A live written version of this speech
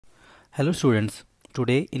Hello students,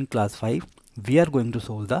 today in class 5 we are going to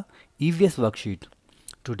solve the EVS worksheet.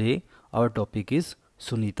 Today our topic is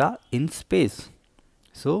Sunita in space.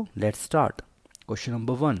 So let's start. Question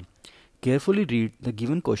number 1. Carefully read the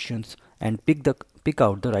given questions and pick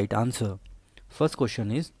out the right answer. First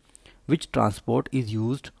question is, which transport is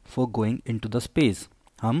used for going into the space?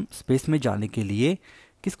 हम space में जाने के लिए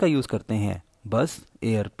किसका use करते हैं? बस,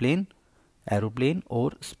 airplane, aeroplane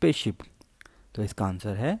और स्पेसशिप. तो इसका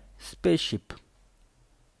आंसर है स्पेसशिप.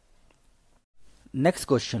 नेक्स्ट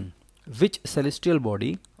क्वेश्चन, विच सेलेस्टियल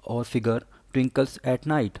बॉडी और फिगर ट्विंकल्स एट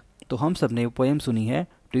नाइट? तो हम सब ने पोएम सुनी है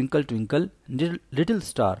ट्विंकल ट्विंकल लिटिल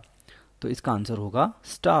स्टार. तो इसका आंसर होगा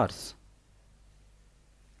stars.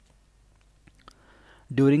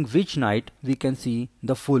 During which night we can see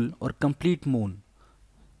the full और कंप्लीट मून?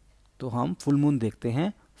 तो हम फुल मून देखते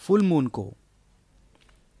हैं फुल मून को.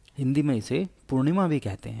 हिंदी में इसे पूर्णिमा भी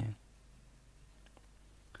कहते हैं.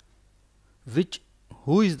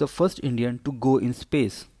 Who is the first Indian to go in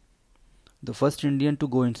space? The first Indian to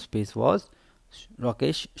go in space was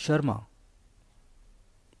Rakesh Sharma.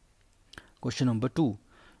 Question number 2.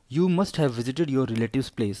 You must have visited your relative's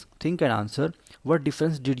place. Think and answer. What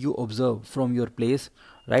difference did you observe from your place?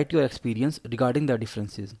 Write your experience regarding the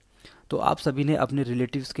differences. तो आप सभी ने अपने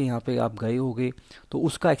relatives के यहाँ पे आप गए होंगे, तो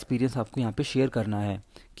उसका एक्सपीरियंस आपको यहाँ पे शेयर करना है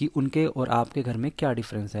कि उनके और आपके घर में क्या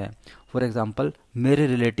डिफरेंस है. फॉर एग्जांपल, मेरे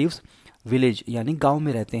रिलेटिव्स विलेज यानी गांव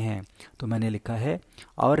में रहते हैं, तो मैंने लिखा है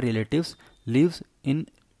our relatives lives in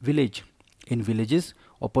village. In villages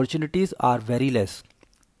opportunities are very less.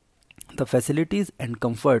 The facilities and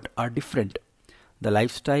comfort are different. The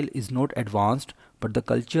lifestyle is not advanced but the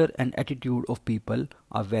culture and attitude of people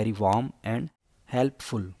are very warm and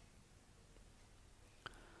helpful.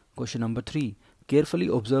 Question number 3. Carefully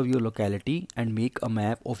observe your locality and make a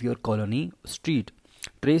map of your colony street.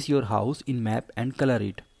 Trace your house in map and color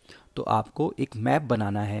it. तो आपको एक map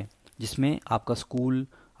बनाना है जिसमें आपका school,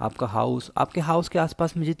 आपका house, आपके house के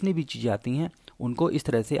आसपास में जितनी भी चीज़ें आती हैं उनको इस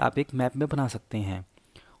तरह से आप एक मैप में बना सकते हैं.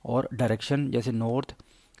 और डायरेक्शन जैसे नॉर्थ,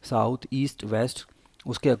 साउथ, ईस्ट, वेस्ट,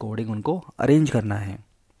 उसके अकॉर्डिंग उनको अरेंज करना है.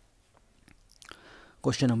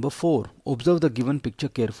 Question number 4. Observe the given picture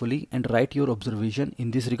carefully and right your observation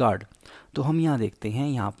in this regard. तो हम यहाँ देखते हैं,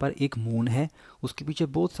 यहाँ पर एक मून है, उसके पीछे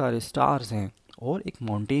बहुत सारे स्टार्स हैं और एक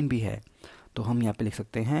माउंटेन भी है. तो हम यहाँ पे लिख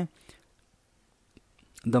सकते हैं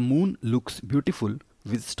the moon looks beautiful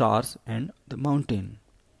with stars and the mountain.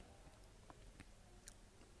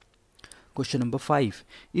 Question number 5.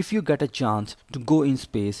 If you get a chance to go in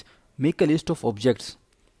space, make a list of objects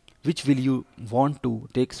which will you want to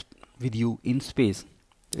take with you in space.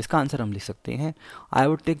 इसका answer हम लिख सकते हैं I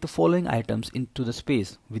would take the following items into the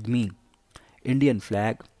space with me. Indian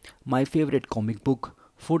flag, my favorite comic book,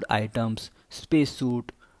 food items, space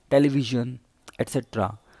suit, television, etc.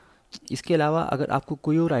 इसके अलावा अगर आपको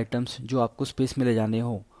कोई और आइटम्स जो आपको स्पेस में ले जाने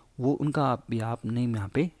हो, वो उनका आप भी आप नेम यहाँ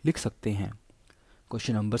पे लिख सकते हैं.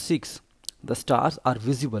 Question number 6. The stars are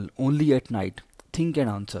visible only at night. Think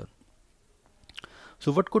and answer.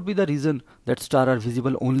 So what could be the reason that stars are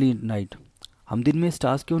visible only at night? हम दिन में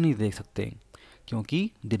स्टार्स क्यों नहीं देख सकते? क्योंकि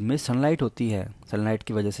दिन में सनलाइट होती है, सनलाइट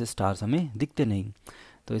की वजह से स्टार्स हमें दिखते नहीं.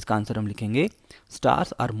 तो इसका आंसर हम लिखेंगे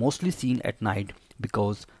stars are mostly scene at night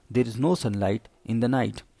because there is no sunlight in the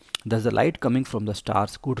night. Thus the light coming from the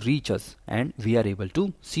stars could reach us and we are able to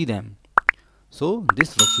see them. So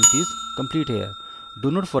this worksheet is complete here.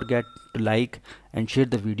 Do not forget to like and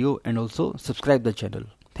share the video and also subscribe the channel.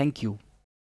 Thank you.